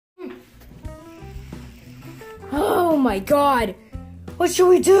Oh my God. What should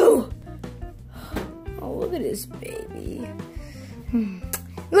we do? Oh, look at this baby.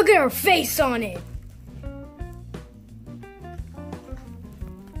 Look at her face on it.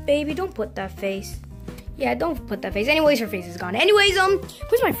 Baby, don't put that face. Yeah, don't put that face. Anyways, her face is gone. Anyways,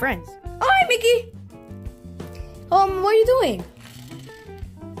 where's my friends? Oh, hi, Mickey. What are you doing?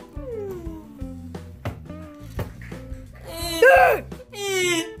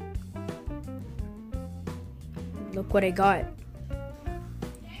 Look what I got.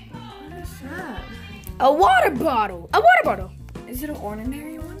 What is that? A water bottle. A water bottle. Is it an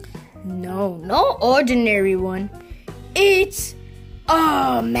ordinary one? No ordinary one. It's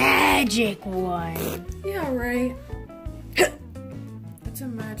a magic one. Yeah, right. It's a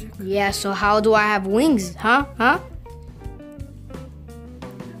magic. Yeah, so how do I have wings? Huh?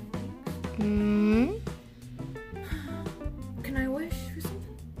 Can I wish for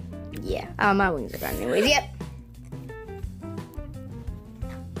something? Yeah. My wings are gone anyways. Yep.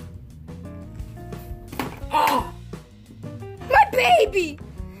 Oh! My baby!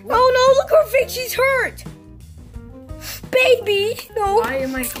 Oh no, look her face, she's hurt! Baby! No! Why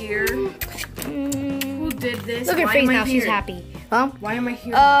am I here? Who did this? Look at her Why face am I now, she's here? happy. Huh? Why am I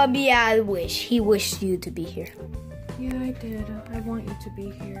here? Yeah, I wish. He wished you to be here. Yeah, I did. I want you to be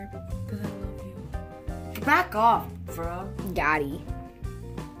here because I love you. Back off, bro. Daddy.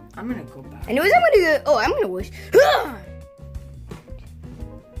 I'm gonna go back. Anyways, I'm gonna wish.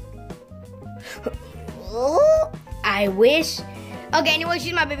 I wish. Okay, anyway,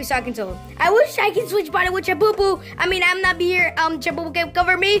 she's my baby, so I can tell her. I wish I could switch body with your boo boo. I mean, I'm not be here. Your boo boo can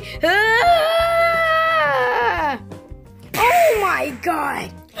cover me. Oh my God!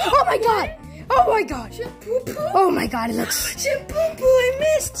 Oh my God! Oh my God! Oh my God! It looks. Shampoo, I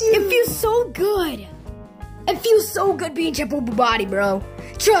missed you. It feels so good. It feels so good being your boo boo body, bro.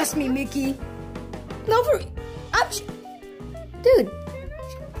 Trust me, Mickey. No, dude.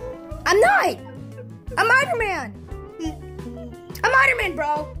 I'm not. I'm Iron Man. I'm Iron Man,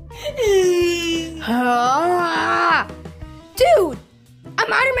 bro. Dude,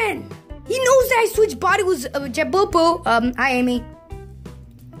 I'm Iron Man. He knows that I switched body with Jabupu. Hi, Amy.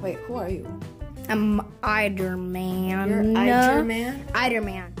 Wait, who are you? I'm Iron Man. You're Iron Man? Iron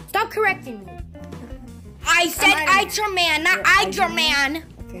Man. Stop correcting me. I said Iron Man, not Iron Man.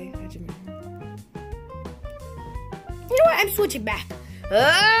 Okay, Iron Man. You know what? I'm switching back.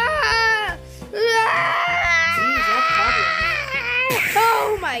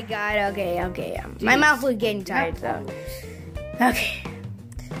 Oh my God. Okay. My mouth was getting tired, though. Okay.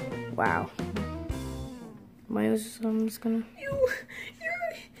 Wow. I'm just gonna.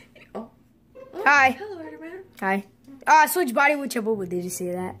 Oh. Hi. Hello, Iron Man. Hi. Oh, I switched body with Chabubu. Did you see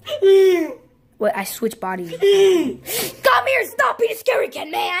that? Wait, I switched bodies. Come here, stop being a scary kid,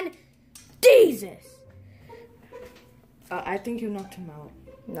 man. Jesus. I think you knocked him out.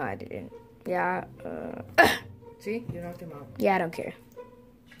 No, I didn't. Yeah. See, you knocked him out. Yeah, I don't care.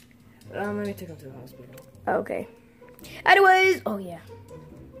 Let me take him to the hospital. Okay. Anyways, oh yeah.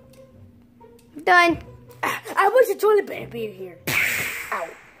 Done. I wish the toilet paper here. Ow.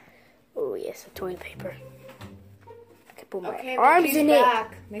 Oh yes, the toilet paper. I can put my arms in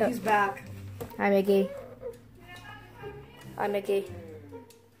back. it. Mickey's back. Hi, Mickey. Hi, Mickey.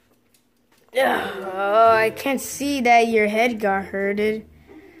 Oh, I can't see that your head got hurted.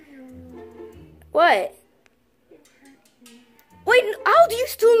 What? Wait, how do you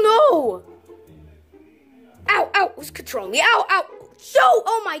still know? Ow, who's controlling me? Ow. Show!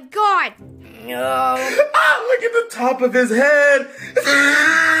 Oh my God! No. Ah, look at the top of his head.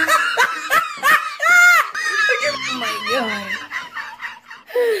 Oh my God.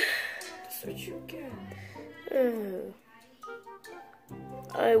 That's what you get.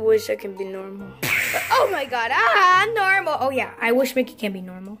 I wish I can be normal. Oh my God, normal. Oh yeah, I wish Mickey can be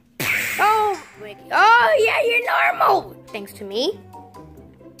normal. Oh, Mickey. Oh yeah, you're normal. Thanks to me.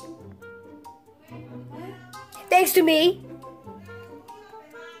 Thanks to me.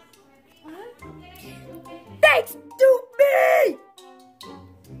 Thanks to me.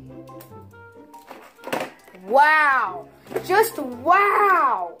 Wow. Just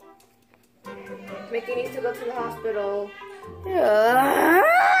wow. Mickey needs to go to the hospital.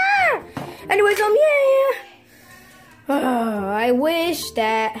 Anyways, yeah. I wish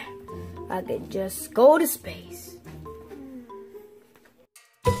that I could just go to space.